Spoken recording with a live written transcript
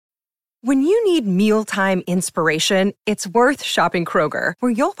When you need mealtime inspiration, it's worth shopping Kroger,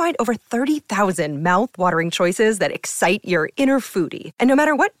 where you'll find over 30,000 mouth-watering choices that excite your inner foodie. And no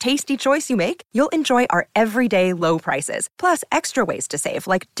matter what tasty choice you make, you'll enjoy our everyday low prices, plus extra ways to save,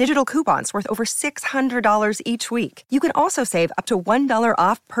 like digital coupons worth over $600 each week. You can also save up to $1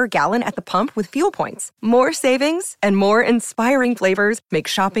 off per gallon at the pump with fuel points. More savings and more inspiring flavors make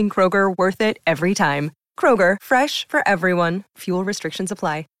shopping Kroger worth it every time. Kroger, fresh for everyone. Fuel restrictions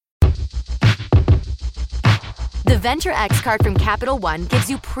apply. The Venture X card from Capital One gives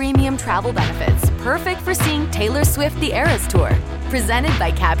you premium travel benefits, perfect for seeing Taylor Swift The Eras Tour. Presented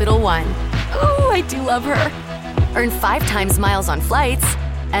by Capital One. Ooh, I do love her. Earn 5 times miles on flights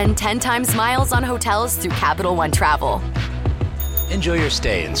and 10 times miles on hotels through Capital One Travel. Enjoy your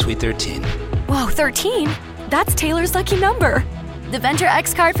stay in Suite 13. Whoa, 13? That's Taylor's lucky number. The Venture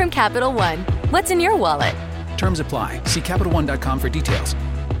X card from Capital One. What's in your wallet? Terms apply. See CapitalOne.com for details.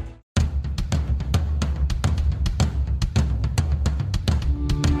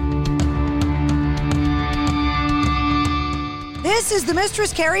 This is the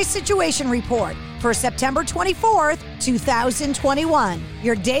Mistress Carrie Situation Report for September 24th, 2021.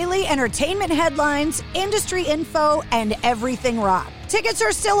 Your daily entertainment headlines, industry info, and everything rock. Tickets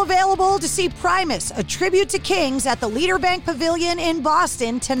are still available to see Primus, a tribute to Kings, at the Leader Bank Pavilion in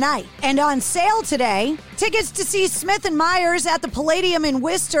Boston tonight. And on sale today, tickets to see Smith & Myers at the Palladium in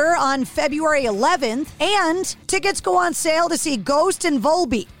Worcester on February 11th, and tickets go on sale to see Ghost and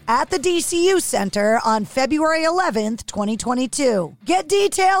Volbeat at the DCU Center on February 11th, 2022. Get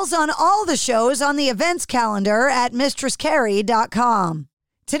details on all the shows on the events calendar at mistresscarrie.com.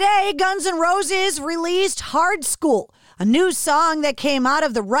 Today, Guns N' Roses released Hard School, a new song that came out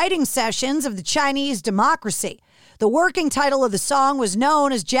of the writing sessions of the Chinese Democracy. The working title of the song was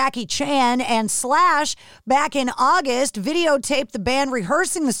known as Jackie Chan, and Slash, back in August, videotaped the band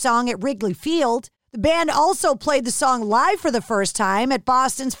rehearsing the song at Wrigley Field. The band also played the song live for the first time at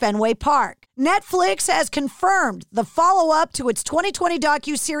Boston's Fenway Park. Netflix has confirmed the follow-up to its 2020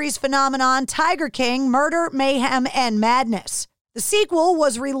 docuseries phenomenon Tiger King: Murder, Mayhem, and Madness. The sequel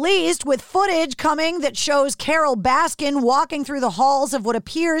was released with footage coming that shows Carol Baskin walking through the halls of what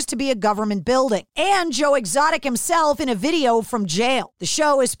appears to be a government building, and Joe Exotic himself in a video from jail. The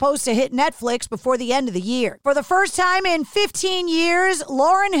show is supposed to hit Netflix before the end of the year. For the first time in 15 years,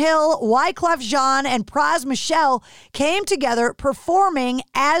 Lauryn Hill, Wyclef Jean, and Pras Michel came together performing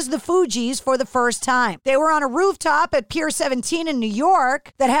as the Fugees for the first time. They were on a rooftop at Pier 17 in New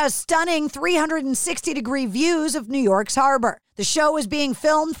York that has stunning 360-degree views of New York's harbor. The show is being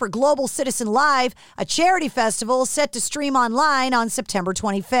filmed for Global Citizen Live, a charity festival set to stream online on September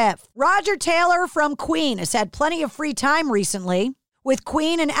 25th. Roger Taylor from Queen has had plenty of free time recently. With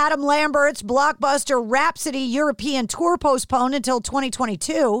Queen and Adam Lambert's blockbuster Rhapsody European tour postponed until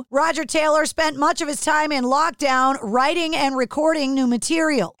 2022, Roger Taylor spent much of his time in lockdown writing and recording new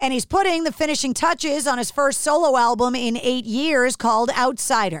material. And he's putting the finishing touches on his first solo album in 8 years called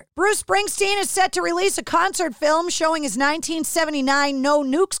Outsider. Bruce Springsteen is set to release a concert film showing his 1979 No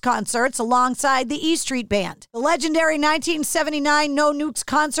Nukes concerts alongside the E Street Band. The legendary 1979 No Nukes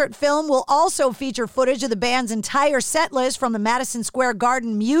concert film will also feature footage of the band's entire set list from the Madison Square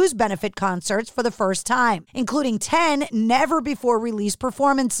Garden Muse benefit concerts for the first time, including 10 never-before-released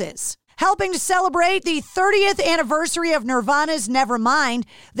performances. Helping to celebrate the 30th anniversary of Nirvana's Nevermind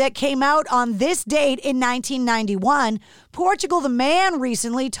that came out on this date in 1991, Portugal the Man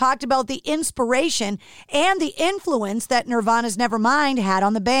recently talked about the inspiration and the influence that Nirvana's Nevermind had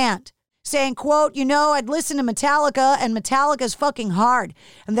on the band. Saying, quote, I'd listen to Metallica, and Metallica's fucking hard.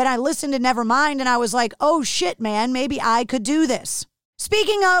 And then I listened to Nevermind, and I was like, oh shit, man, maybe I could do this.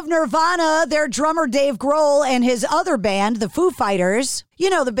 Speaking of Nirvana, their drummer Dave Grohl and his other band, the Foo Fighters,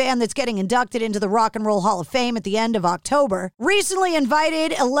 the band that's getting inducted into the Rock and Roll Hall of Fame at the end of October, recently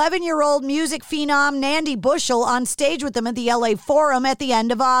invited 11-year-old music phenom Nandi Bushell on stage with them at the LA Forum at the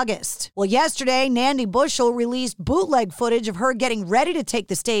end of August. Well, yesterday, Nandi Bushell released bootleg footage of her getting ready to take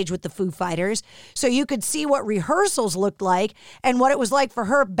the stage with the Foo Fighters, so you could see what rehearsals looked like and what it was like for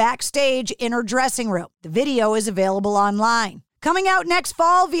her backstage in her dressing room. The video is available online. Coming out next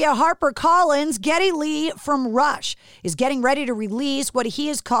fall via HarperCollins, Geddy Lee from Rush is getting ready to release what he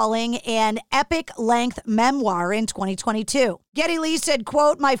is calling an epic-length memoir in 2022. Geddy Lee said,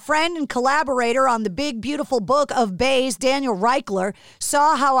 quote, my friend and collaborator on the Big Beautiful Book of Bays, Daniel Reichler,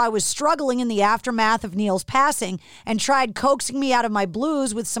 saw how I was struggling in the aftermath of Neil's passing and tried coaxing me out of my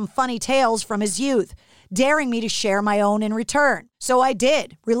blues with some funny tales from his youth, daring me to share my own in return. So I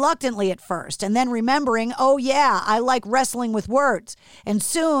did, reluctantly at first, and then remembering, oh yeah, I like wrestling with words. And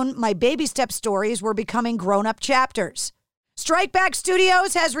soon, my baby step stories were becoming grown-up chapters. Strikeback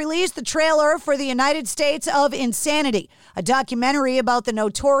Studios has released the trailer for The United States of Insanity, a documentary about the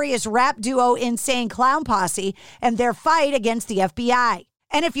notorious rap duo Insane Clown Posse and their fight against the FBI.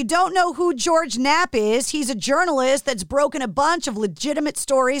 And if you don't know who George Knapp is, he's a journalist that's broken a bunch of legitimate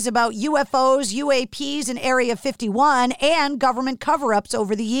stories about UFOs, UAPs, and Area 51 and government cover-ups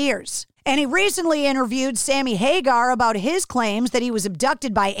over the years. And he recently interviewed Sammy Hagar about his claims that he was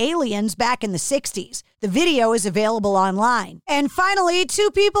abducted by aliens back in the 60s. The video is available online. And finally,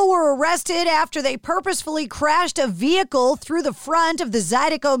 2 people were arrested after they purposefully crashed a vehicle through the front of the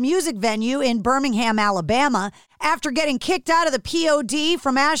Zydeco music venue in Birmingham, Alabama, after getting kicked out of the POD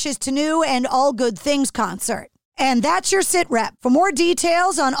from Ashes to New and All Good Things concert. And that's your Sit Rep. For more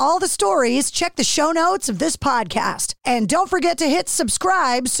details on all the stories, check the show notes of this podcast. And don't forget to hit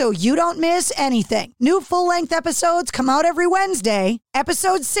subscribe so you don't miss anything. New full-length episodes come out every Wednesday.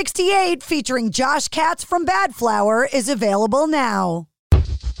 Episode 68, featuring Josh Katz from Bad Flower, is available now.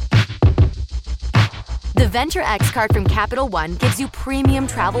 The Venture X card from Capital One gives you premium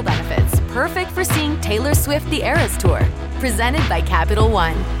travel benefits, perfect for seeing Taylor Swift the Eras Tour. Presented by Capital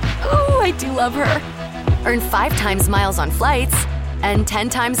One. Ooh, I do love her. Earn 5 times miles on flights and 10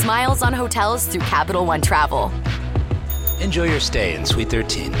 times miles on hotels through Capital One Travel. Enjoy your stay in Suite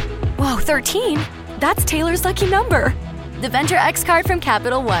 13. Whoa, 13? That's Taylor's lucky number. The Venture X card from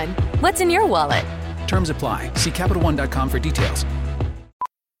Capital One. What's in your wallet? Terms apply. See CapitalOne.com for details.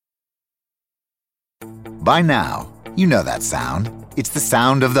 By now, you know that sound. It's the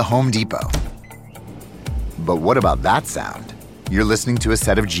sound of the Home Depot. But what about that sound? You're listening to a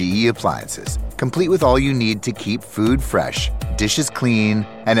set of GE appliances, complete with all you need to keep food fresh, dishes clean,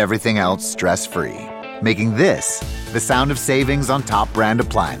 and everything else stress-free. Making this the sound of savings on top brand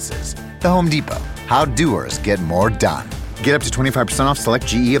appliances. The Home Depot. How doers get more done. Get up to 25% off select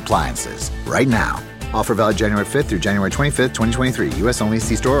GE appliances right now. Offer valid January 5th through January 25th, 2023. U.S. only.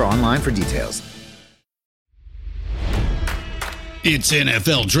 See store or online for details. It's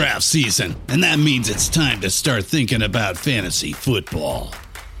NFL draft season, and that means it's time to start thinking about fantasy football.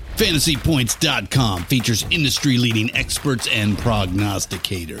 FantasyPoints.com features industry-leading experts and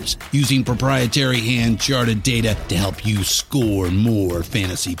prognosticators using proprietary hand-charted data to help you score more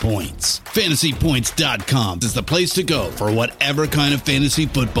fantasy points. FantasyPoints.com is the place to go for whatever kind of fantasy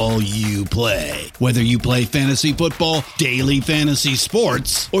football you play. Whether you play fantasy football, daily fantasy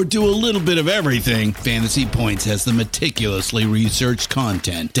sports, or do a little bit of everything, Fantasy Points has the meticulously researched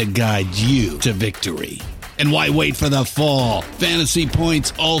content to guide you to victory. And why wait for the fall? Fantasy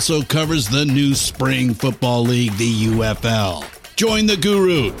Points also covers the new spring football league, the UFL. Join the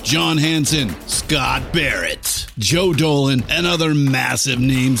guru, John Hansen, Scott Barrett, Joe Dolan, and other massive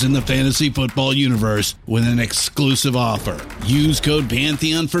names in the fantasy football universe with an exclusive offer. Use code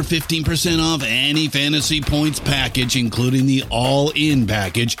Pantheon for 15% off any Fantasy Points package, including the all-in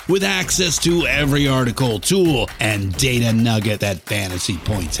package, with access to every article, tool, and data nugget that Fantasy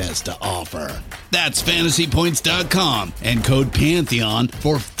Points has to offer. That's FantasyPoints.com and code Pantheon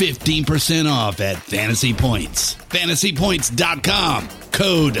for 15% off at Fantasy Points. FantasyPoints.com,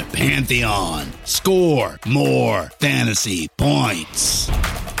 code Pantheon. Score more fantasy points.